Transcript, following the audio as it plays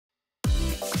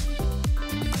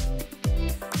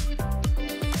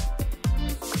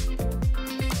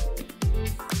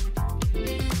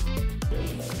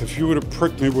you would have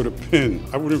pricked me with a pin,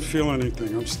 I wouldn't feel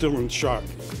anything. I'm still in shock.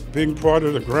 Being part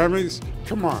of the Grammys,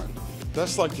 come on.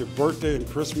 That's like your birthday and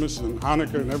Christmas and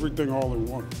Hanukkah and everything all in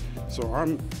one. So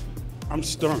I'm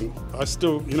stunned. I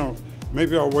still, you know,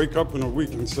 maybe I'll wake up in a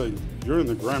week and say, you're in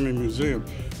the Grammy Museum,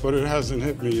 but it hasn't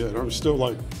hit me yet. I'm still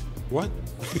like, what?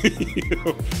 You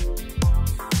know?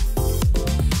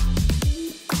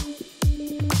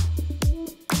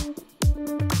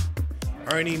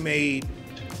 Ernie made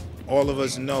all of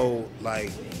us know,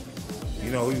 like,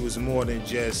 you know, he was more than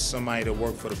just somebody that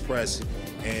worked for the press,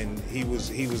 and he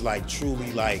was like truly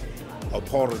like a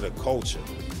part of the culture.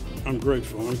 I'm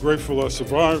grateful. I'm grateful I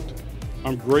survived.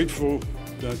 I'm grateful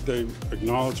that they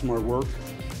acknowledged my work.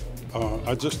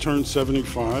 I just turned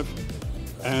 75,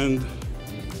 and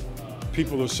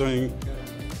people are saying,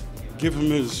 give him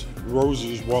his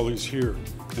roses while he's here.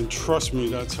 And trust me,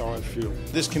 that's how I feel.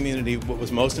 This community, what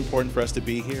was most important for us to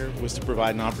be here was to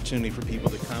provide an opportunity for people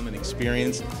to come and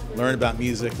experience, learn about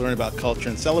music, learn about culture,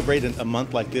 and celebrate a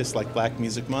month like this, like Black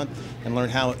Music Month, and learn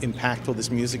how impactful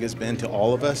this music has been to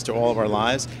all of us, to all of our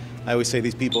lives. I always say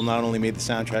these people not only made the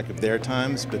soundtrack of their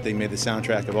times, but they made the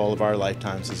soundtrack of all of our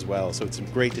lifetimes as well. So it's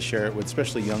great to share it with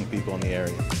especially young people in the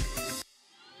area.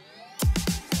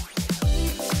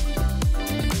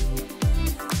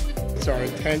 It's our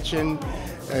intention.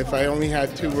 If I only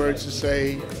had 2 words to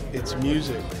say, it's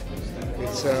music.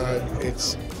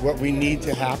 It's what we need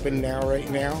to happen now,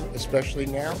 right now, especially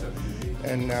now.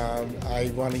 And I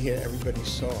want to hear everybody's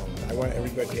song. I want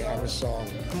everybody to have a song.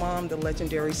 Mom, the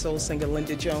legendary soul singer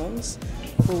Linda Jones,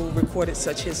 who recorded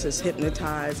such hits as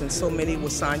Hypnotize, and so many were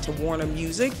signed to Warner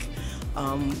Music.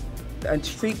 A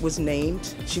street was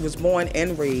named. She was born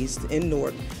and raised in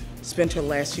Newark, spent her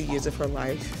last few years of her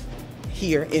life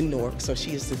here in Newark, so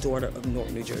she is the daughter of Newark,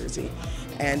 New Jersey.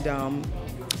 And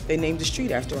they named the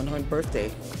street after her on her birthday,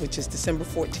 which is December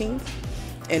 14th.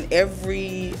 And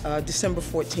every December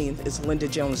 14th is Linda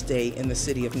Jones Day in the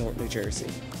city of Newark, New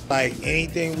Jersey. Like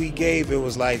anything we gave, it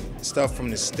was like stuff from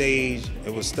the stage.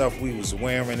 It was stuff we was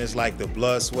wearing. It's like the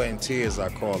blood, sweat, and tears, I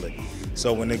call it.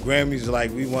 So when the Grammys are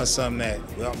like, we want something that,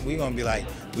 well, we're gonna be like,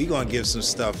 we're gonna give some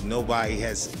stuff nobody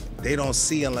has, they don't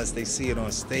see unless they see it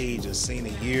on stage or seen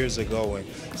it years ago, and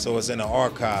so it's in the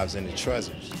archives and the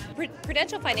treasures.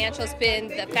 Prudential Financial has been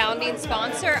the founding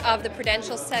sponsor of the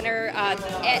Prudential Center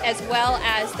as well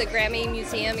as the Grammy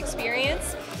Museum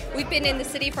experience. We've been in the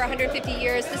city for 150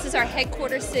 years. This is our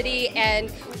headquarters city,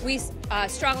 and we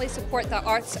strongly support the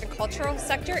arts and cultural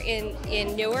sector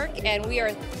in Newark, and we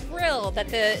are thrilled that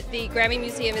the Grammy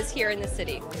Museum is here in the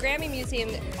city. The Grammy Museum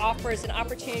offers an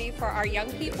opportunity for our young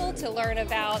people to learn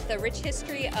about the rich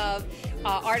history of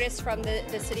artists from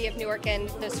the city of Newark and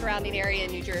the surrounding area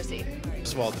in New Jersey.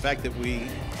 First of all, the fact that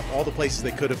of all the places they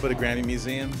could have put a Grammy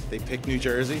Museum, they picked New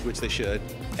Jersey, which they should,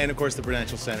 and of course the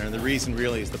Prudential Center. And the reason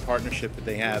really is the partnership that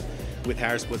they have with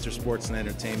Harris Blitzer Sports and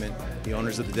Entertainment, the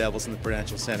owners of the Devils and the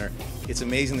Prudential Center. It's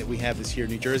amazing that we have this here.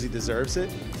 New Jersey deserves it.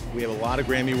 We have a lot of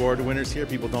Grammy Award winners here.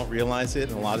 People don't realize it,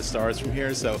 and a lot of stars from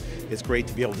here. So it's great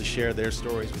to be able to share their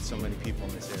stories with so many people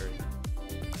in this area.